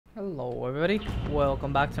Hello everybody,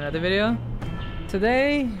 welcome back to another video.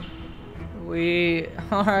 Today we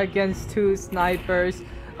are against two snipers.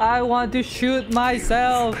 I want to shoot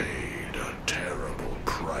myself. You paid a terrible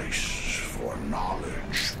price for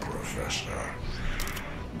knowledge, Professor.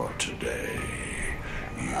 But today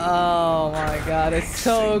oh my god, it's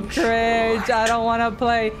so cringe. I don't want to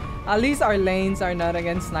play. At least our lanes are not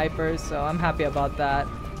against snipers, so I'm happy about that.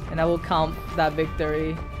 And I will count that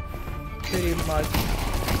victory pretty much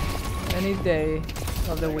any day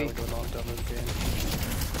of the week.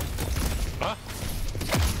 Huh?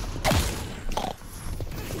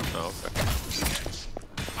 Oh, okay.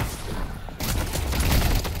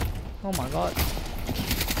 Oh my god.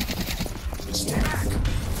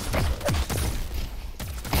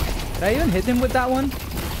 Did I even hit him with that one?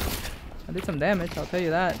 I did some damage, I'll tell you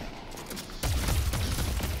that.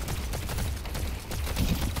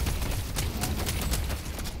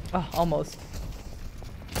 Oh, almost.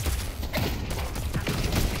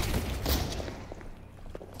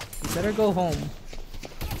 You better go home.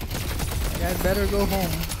 You guys better go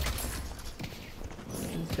home.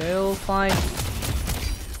 They'll find.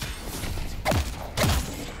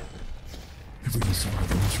 if we can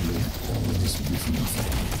survive eventually, all of this will be for nothing.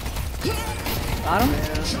 Got him?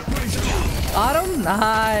 Got him?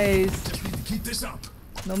 Nice. Just need to keep this up.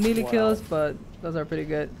 No melee kills, but those are pretty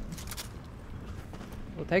good.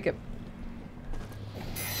 We'll take it.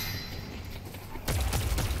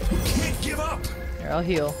 Can't give up. Here, I'll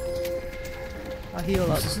heal. I'll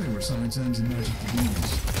heal up. This is where science ends and magic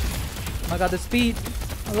begins. I got the speed.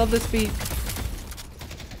 I love the speed.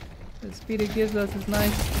 The speed it gives us is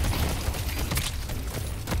nice.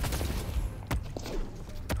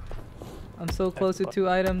 I'm so close to 2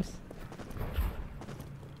 items.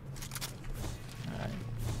 Alright.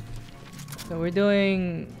 So we're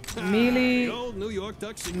doing melee, The old New York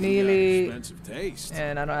duck should be melee, an expensive taste.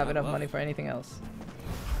 and I don't have enough love money it. for anything else.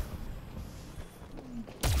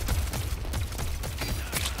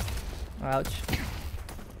 Ouch.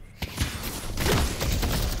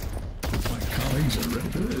 My colleagues are ready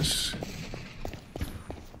for this.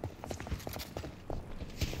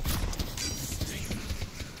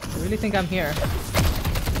 I really think I'm here.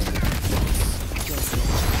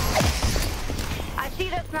 I see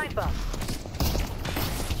the sniper.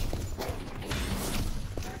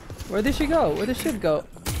 Where did she go? Where did the ship go?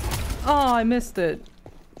 Oh, I missed it.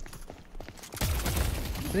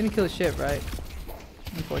 Didn't kill the ship, right?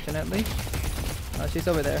 Unfortunately. Oh, she's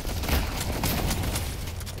over there.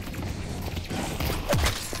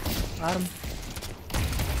 Got him.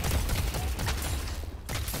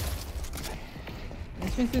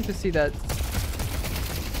 It's interesting to see that.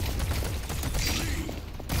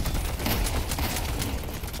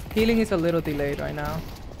 Healing is a little delayed right now.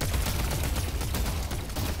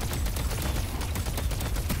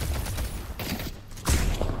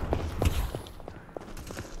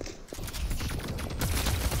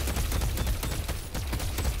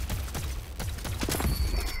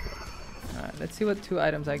 Let's see what 2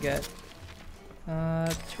 items I get.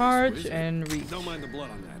 Charge and reach. Don't mind the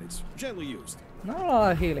blood on that. It's gently used. Not a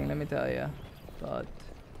lot of healing, let me tell you. But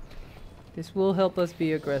this will help us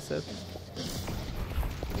be aggressive.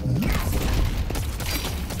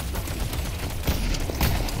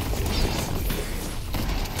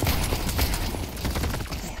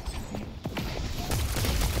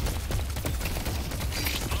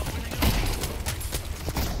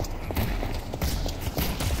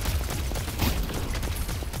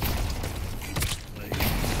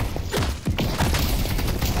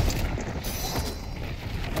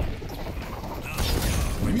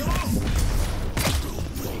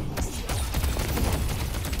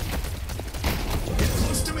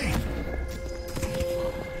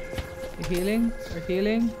 Healing, we're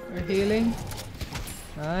healing, we're healing.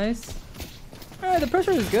 Nice. Alright, the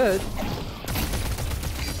pressure is good.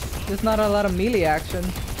 There's not a lot of melee action.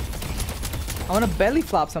 I want to belly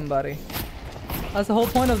flop somebody. That's the whole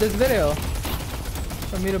point of this video.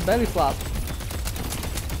 For me to belly flop.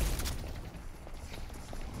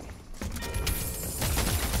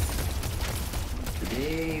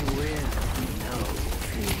 They will know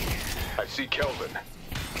fear. I see Kelvin.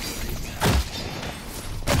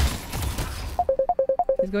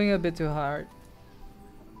 He's going a bit too hard.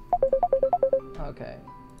 Okay.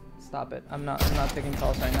 Stop it. I'm not taking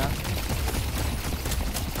calls right now.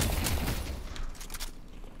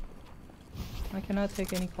 I cannot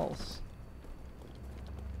take any calls.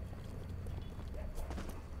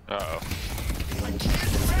 Uh-oh.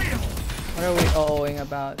 What are we owing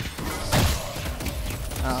about?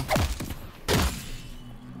 Oh.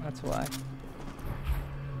 That's why.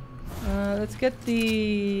 Let's get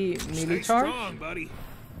the melee Stay charge. strong, buddy.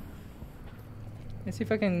 Let's see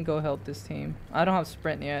if I can go help this team. I don't have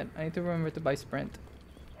sprint yet. I need to remember to buy sprint.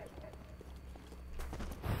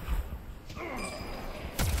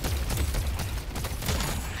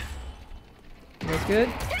 You guys good?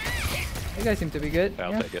 You guys seem to be good.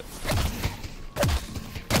 I'll Yeah. take it.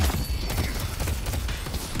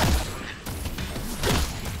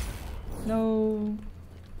 No.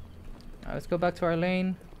 Alright, let's go back to our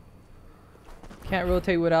lane. Can't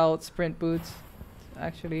rotate without sprint boots. It's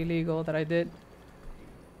actually illegal that I did.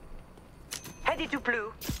 Headed to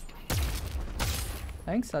blue.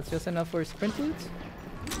 Thanks, that's just enough for sprint boots.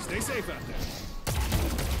 Stay safe out there.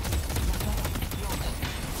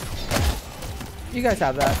 You guys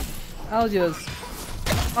have that. I'll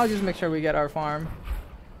just make sure we get our farm.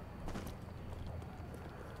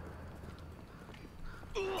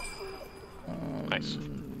 Nice.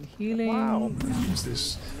 Healing. Wow. Use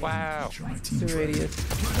this. Wow. Show my team The trainer. radius.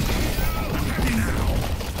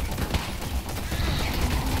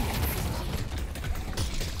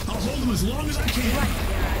 I'll hold him as long as I can.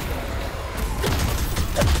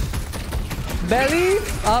 Belly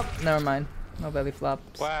up. Never mind. No belly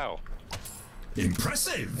flops. Wow.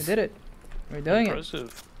 Impressive. We did it. We're doing Impressive.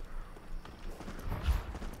 it.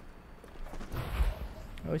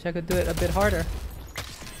 I wish I could do it a bit harder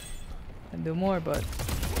and do more, but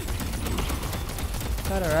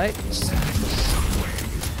got alright.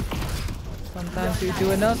 Sometimes you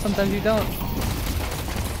do enough, sometimes you don't.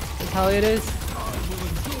 That's how it is.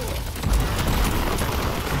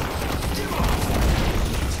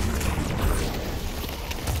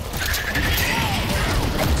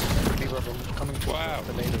 Wow.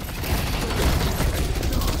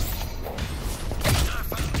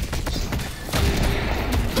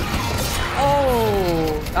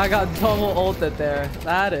 Oh, I got double ulted there.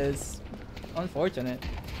 That is unfortunate.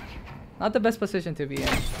 Not the best position to be in.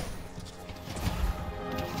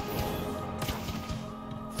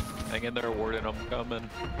 Hang in there, Warden. I'm coming.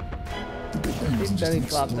 It wasn't just belly an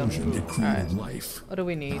flopped them. explosion, it created Alright. life. What do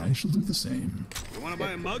we need? I shall do the same. You want to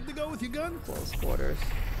buy a mug to go with your gun? Close quarters.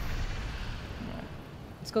 Alright.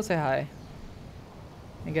 Let's go say hi.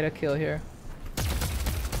 And get a kill here.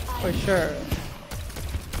 For sure.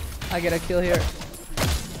 I get a kill here.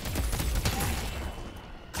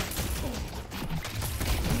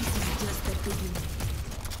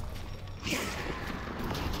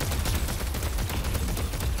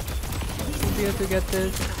 Be able to get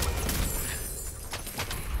this.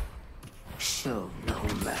 Show no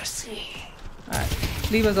mercy.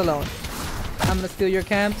 Alright, leave us alone. I'm gonna steal your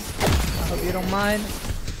camps. I hope you don't mind.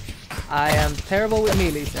 I am terrible with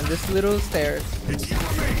melees and this little stairs.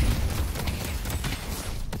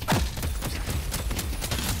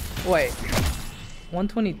 Wait.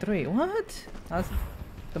 123. What? That's,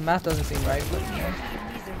 the math doesn't seem right, but yeah.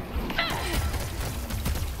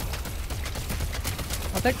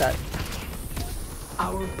 I'll take that.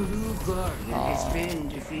 Our blue guardian has been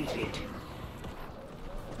defeated.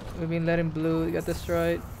 We've been letting blue get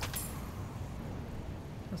destroyed.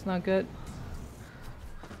 That's not good.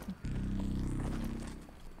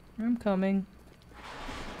 I'm coming.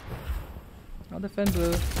 I'll defend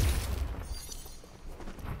blue.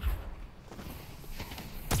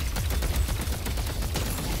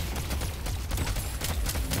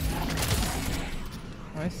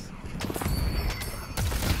 Nice.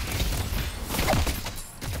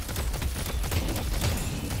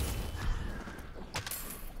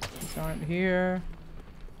 These aren't here.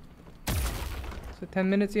 Is it 10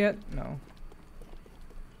 minutes yet? No.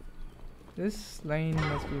 This lane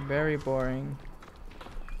must be very boring.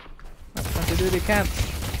 That's time to do the camp.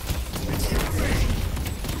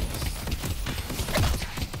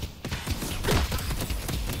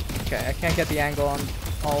 Okay, I can't get the angle on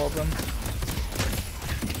all of them.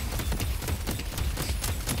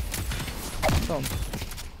 Boom.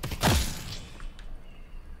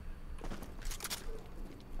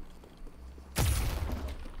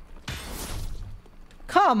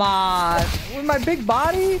 Come on! With my big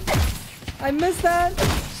body? I missed that?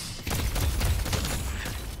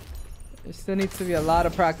 There still needs to be a lot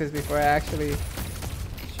of practice before I actually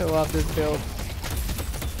show off this build.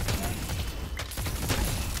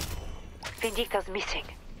 Vindicta's missing.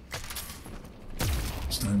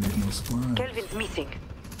 It's time to get more supplies. Kelvin's missing.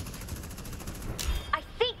 I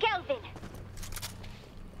see Kelvin.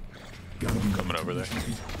 Gotta be Coming over there.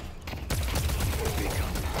 Beacon,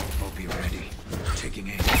 we'll be ready. Taking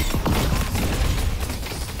aim.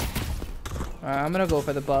 Alright, I'm gonna go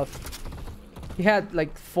for the buff. He had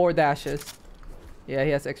like 4 dashes. Yeah, he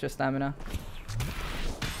has extra stamina.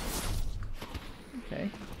 Okay.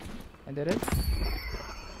 I did it.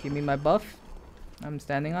 Give me my buff. I'm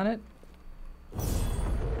standing on it.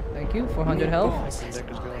 Thank Thank you. 400 health. Nick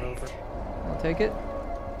is going over. I'll take it.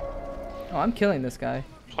 Oh, I'm killing this guy.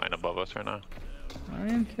 Flying above us right now. I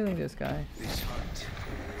am killing this guy. This hunt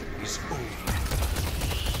is over.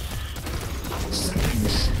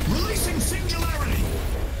 Settings. Releasing singularity.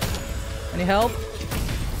 Any help?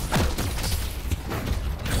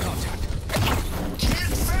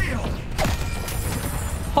 Can't fail.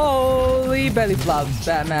 Holy belly flops,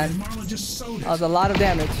 Batman. Marlon just sowed That was a lot of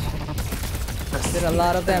damage. Did a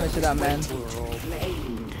lot of damage to that man.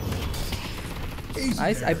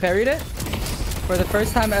 Nice, I parried it. For the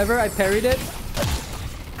first time ever, I parried it.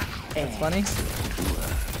 That's funny.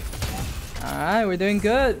 Alright, we're doing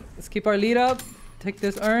good. Let's keep our lead up. Take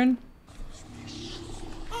this urn.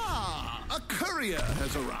 Ah, a courier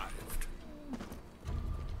has arrived.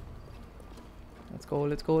 Let's go,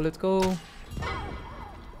 let's go, let's go.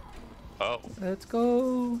 Oh. Let's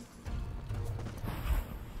go.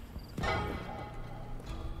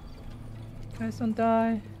 Guys, don't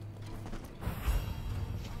die.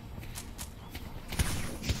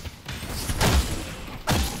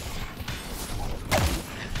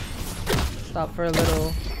 Stop for a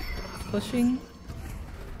little pushing.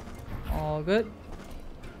 All good.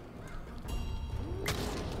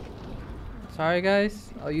 Sorry guys,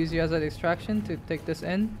 I'll use you as a distraction to take this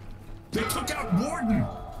in. They took out Warden.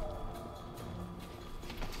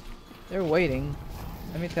 They're waiting.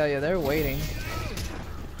 Let me tell you, they're waiting.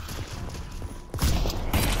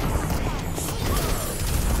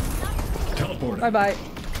 Teleporter. Bye bye.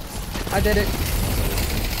 I did it.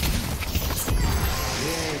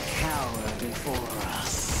 They cower before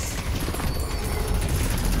us.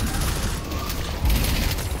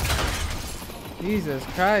 Jesus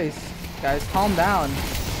Christ. Guys, calm down.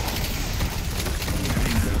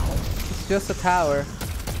 It's just a tower.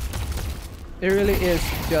 It really is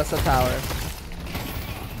just a tower.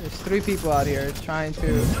 There's 3 people out here trying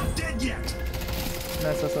to Not dead yet.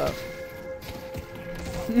 mess us up.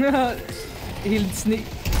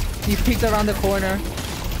 He peeked around the corner.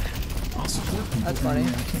 I'll support people That's any funny. way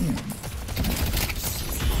I can.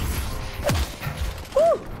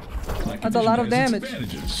 Woo! My That's a lot of condition has its damage.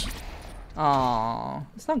 advantages. Aww,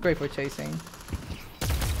 it's not great for chasing.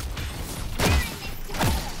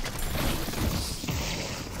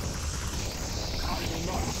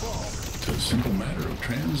 It's a simple matter of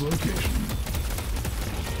translocation.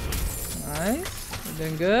 Nice, we're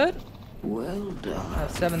doing good. Well I done.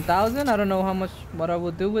 have 7,000. I don't know what I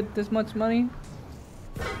will do with this much money,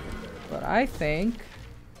 but I think,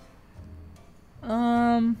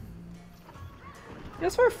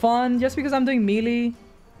 just for fun, just because I'm doing melee.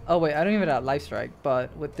 Oh wait, I don't even have life strike,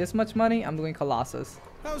 but with this much money, I'm doing Colossus.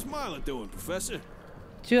 How's Mila doing, Professor?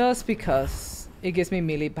 Just because it gives me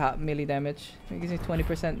melee damage. It gives me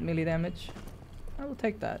 20% melee damage. I will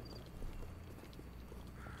take that.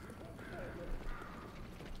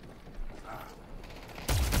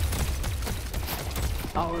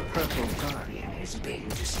 Our purple guardian is being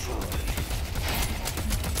destroyed.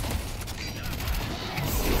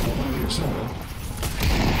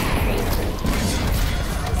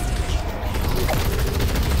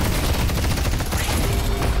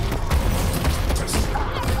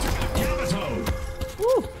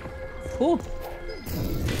 Woo! Cool.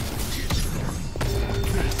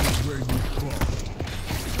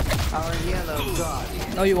 Our yellow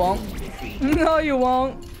guardian. No, you won't. No, you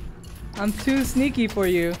won't. I'm too sneaky for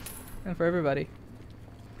you and for everybody.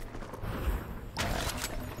 Alright,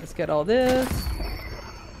 let's get all this.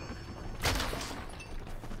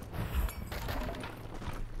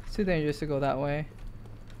 It's too dangerous to go that way.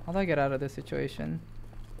 How do I get out of this situation?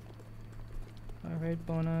 Alright,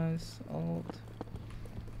 bonus, alt.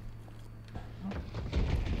 Oh.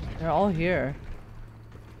 They're all here.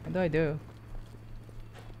 What do I do?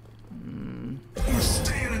 We're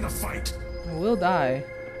staying in the fight. I will die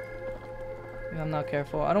if I'm not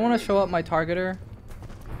careful. I don't want to show up my targeter.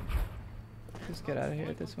 Just get out of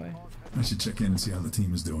here this way. I should check in and see how the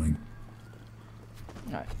team is doing.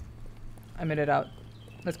 Alright. I made it out.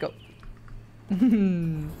 Let's go.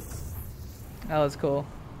 That was cool.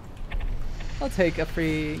 I'll take a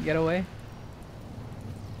free getaway.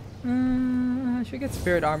 I should get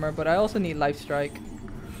spirit armor, but I also need life strike.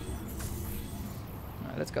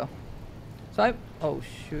 Alright, let's go. So oh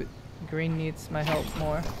shoot. Green needs my help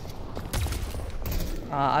more.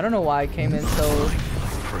 I don't know why I came in so...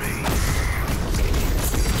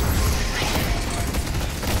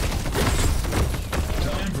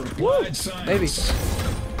 Time for Woo! applied science. Baby.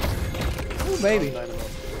 Ooh, baby.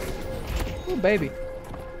 Ooh, baby.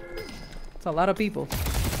 It's a lot of people.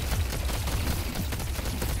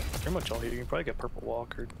 Pretty much all here. You can probably get purple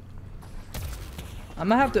walker. I'm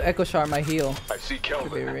gonna have to echo shard my heal. I see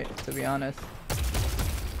Kelvin. To be honest.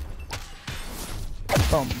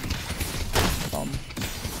 Boom. Boom.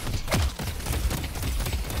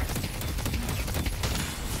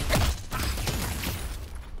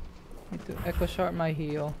 Need to echo shard my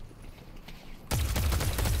heal.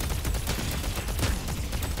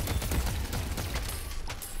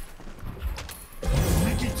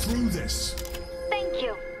 Make it through this. Thank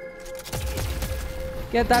you.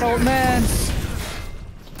 Get that old man.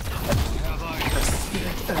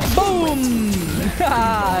 Boom!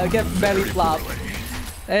 Get belly flop.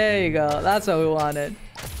 There you go. That's what we wanted.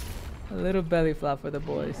 A little belly flop for the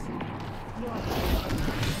boys.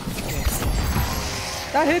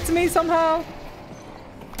 That hits me somehow.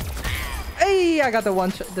 Hey, I got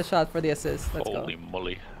the shot for the assist. Let's Holy go.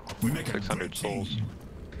 moly. We make a 600 great souls. team.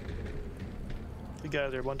 You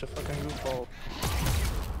guys are a bunch of fucking goofballs.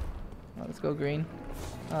 Let's go green.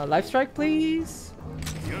 Life strike, please.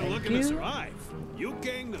 You're looking to survive. You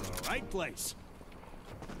came to the right place.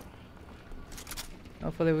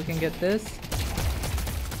 Hopefully we can get this.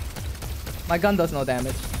 My gun does no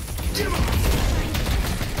damage.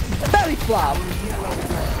 Belly flop.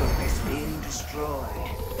 It's being destroyed.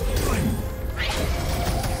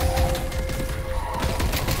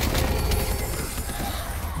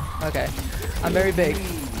 Okay, I'm very big.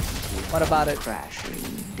 What about it?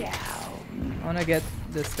 Crashing down. I wanna get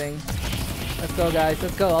this thing. Let's go, guys.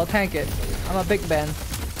 Let's go. I'll tank it. I'm a big Ben.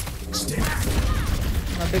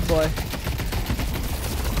 I'm a big boy.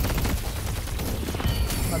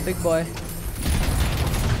 I'm a big boy.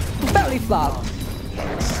 Belly flop.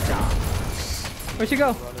 Where'd she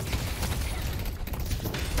go?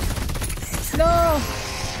 No!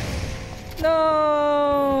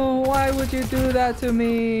 No! Why would you do that to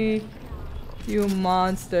me? You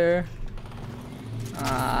monster.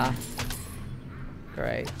 Ah.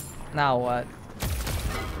 Great. Now what?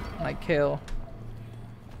 My kill.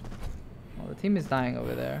 Well, the team is dying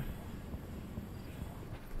over there.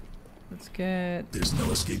 Let's get... There's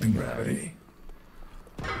no escaping gravity.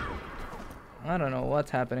 I don't know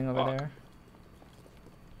what's happening over there.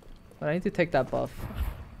 But I need to take that buff.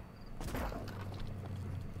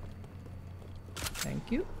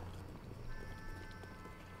 Thank you.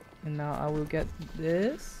 And now I will get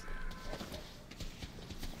this.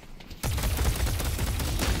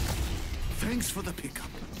 Thanks for the pickup.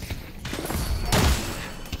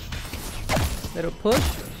 Little push.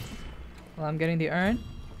 While I'm getting the urn.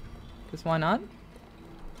 Because why not?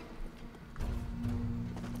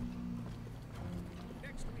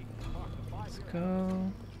 Let's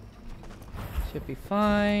go. Should be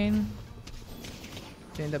fine.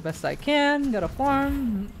 Doing the best I can. Got a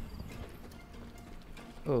farm.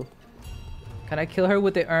 Oh. Can I kill her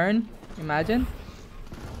with the urn? Imagine.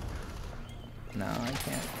 No, I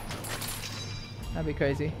can't. That'd be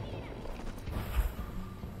crazy.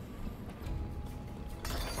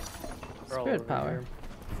 Spirit power.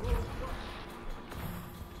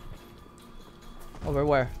 Over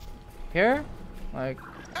where? Here? Like...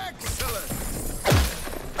 Excellent.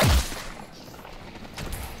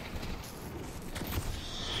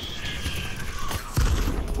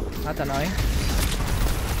 That's annoying.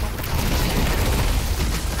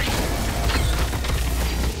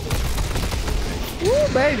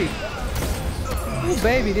 Woo, baby! Ooh,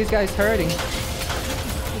 baby, this guy's hurting.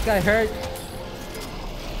 This guy hurt.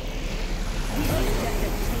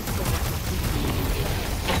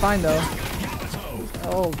 We're fine though.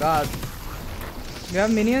 Oh god. You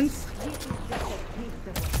have minions?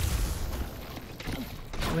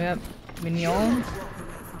 We have minions?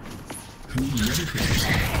 Who ready for this?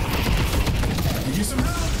 Need you some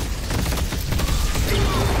help?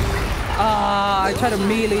 Ah, I try to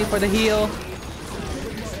melee for the heal.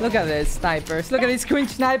 Look at this snipers. Look at these cringe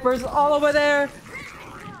snipers all over there.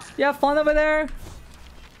 You have fun over there?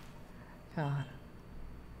 God.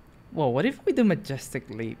 Whoa, what if we do Majestic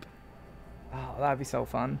Leap? Oh, that'd be so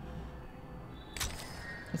fun.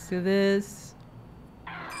 Let's do this.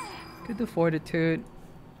 Could do Fortitude.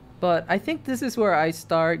 But I think this is where I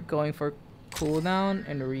start going for cooldown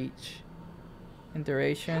and reach. And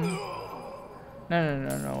duration.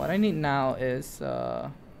 No. What I need now is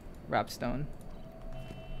Rapstone.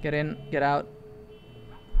 Get in, get out.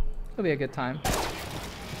 It'll be a good time.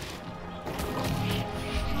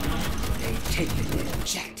 They take the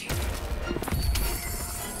objective.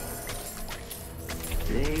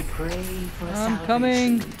 They pray for I'm salvation.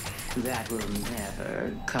 coming. That will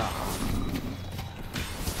never come.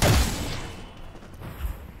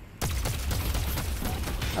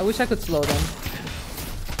 I wish I could slow them.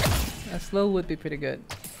 A slow would be pretty good.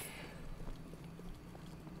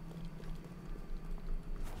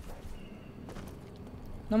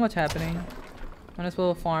 Not much happening. Might as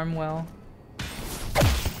well farm well.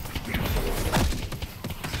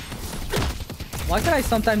 Why can I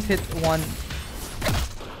sometimes hit one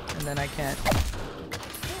and then I can't?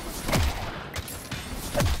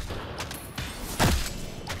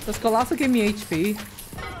 Does Colossal give me HP?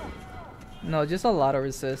 No, just a lot of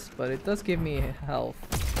resist, but it does give me health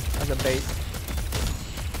as a base.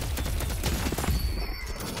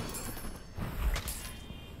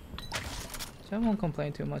 Which I won't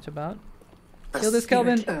complain too much about. Kill this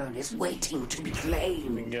Kelvin. Urn is waiting to be We can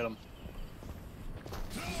claimed. get him.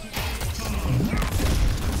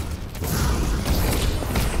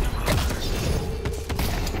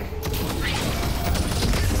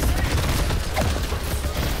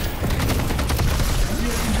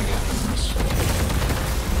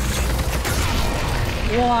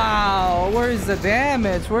 Wow, where's the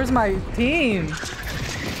damage? Where's my team?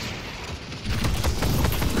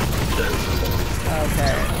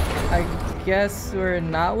 Okay, I guess we're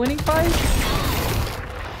not winning fights?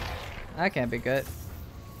 That can't be good.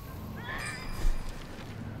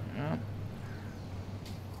 No.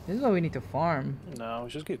 This is what we need to farm. No, we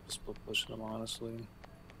just keep split pushing them, honestly.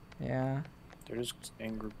 Yeah. They're just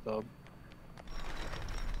gang grouped up.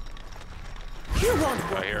 I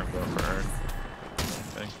hear him go for Earn.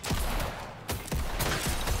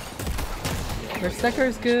 Berserker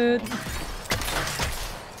is good.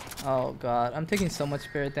 Oh god, I'm taking so much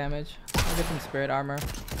spirit damage. I'll get some spirit armor.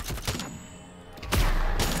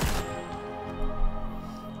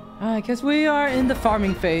 I guess we are in the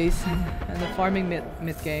farming phase and the farming mid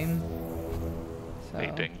game. So. They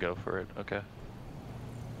didn't go for it. Okay.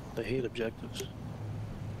 They hate objectives.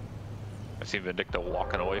 I see Vindicta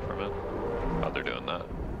walking away from it. Oh, they're doing that.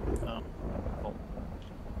 Oh.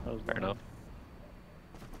 Oh, That was fair enough.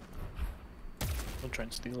 I'll try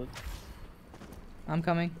and steal it. I'm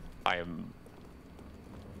coming. I am.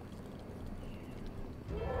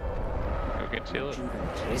 You can steal it.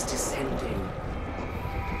 Jupiter is descending.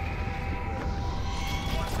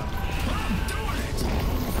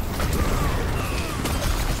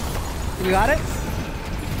 You got it?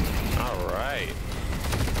 All right.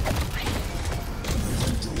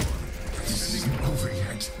 This isn't over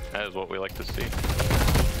yet. That is what we like to see.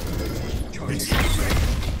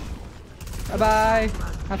 Bye bye.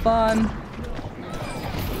 Have fun.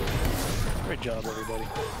 Great job, everybody.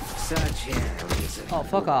 Such heroism. Oh,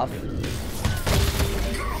 fuck off.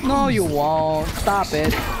 No, you won't. Stop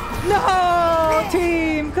it. No,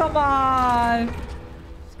 team, come on.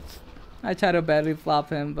 I tried to belly flop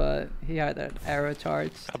him, but he had that arrow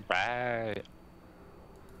charge. Alright.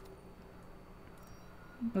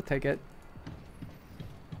 We'll take it.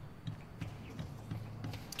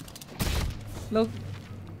 Low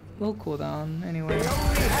cooldown anyway.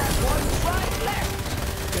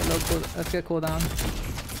 Let's get cooldown.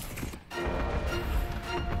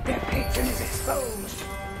 Their patron is exposed.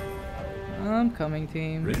 I'm coming,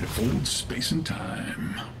 team. Ready to hold space and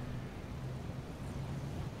time.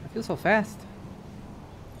 I feel so fast.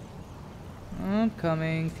 I'm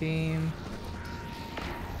coming, team.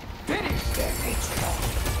 Finish their patron.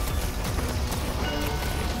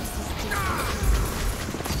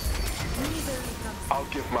 I'll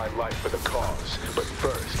give my life for the cause, but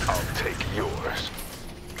first I'll take yours.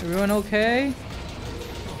 Everyone okay?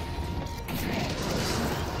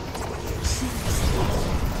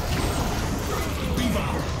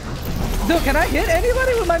 Dude, can I hit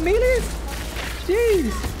anybody with my melees?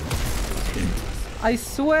 Jeez. I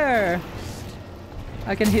swear.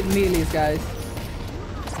 I can hit melees, guys.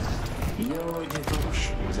 Your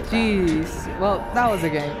devotion is a Jeez. Well, that was a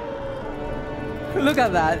game. Look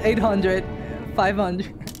at that. 800.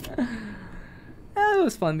 500. It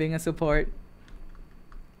was fun being a support.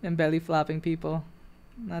 And belly flopping people.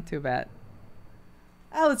 Not too bad.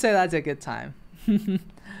 I would say that's a good time.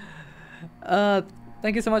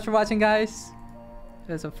 Thank you so much for watching, guys.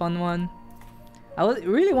 It was a fun one. I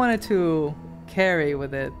really wanted to carry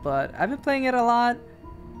with it, but I've been playing it a lot.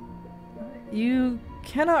 You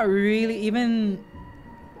cannot really even...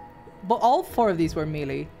 But all 4 of these were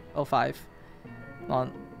melee. 05. Well,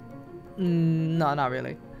 no, not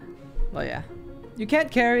really. But yeah. You can't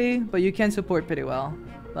carry, but you can support pretty well.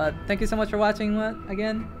 But thank you so much for watching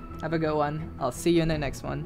again. Have a good one. I'll see you in the next one.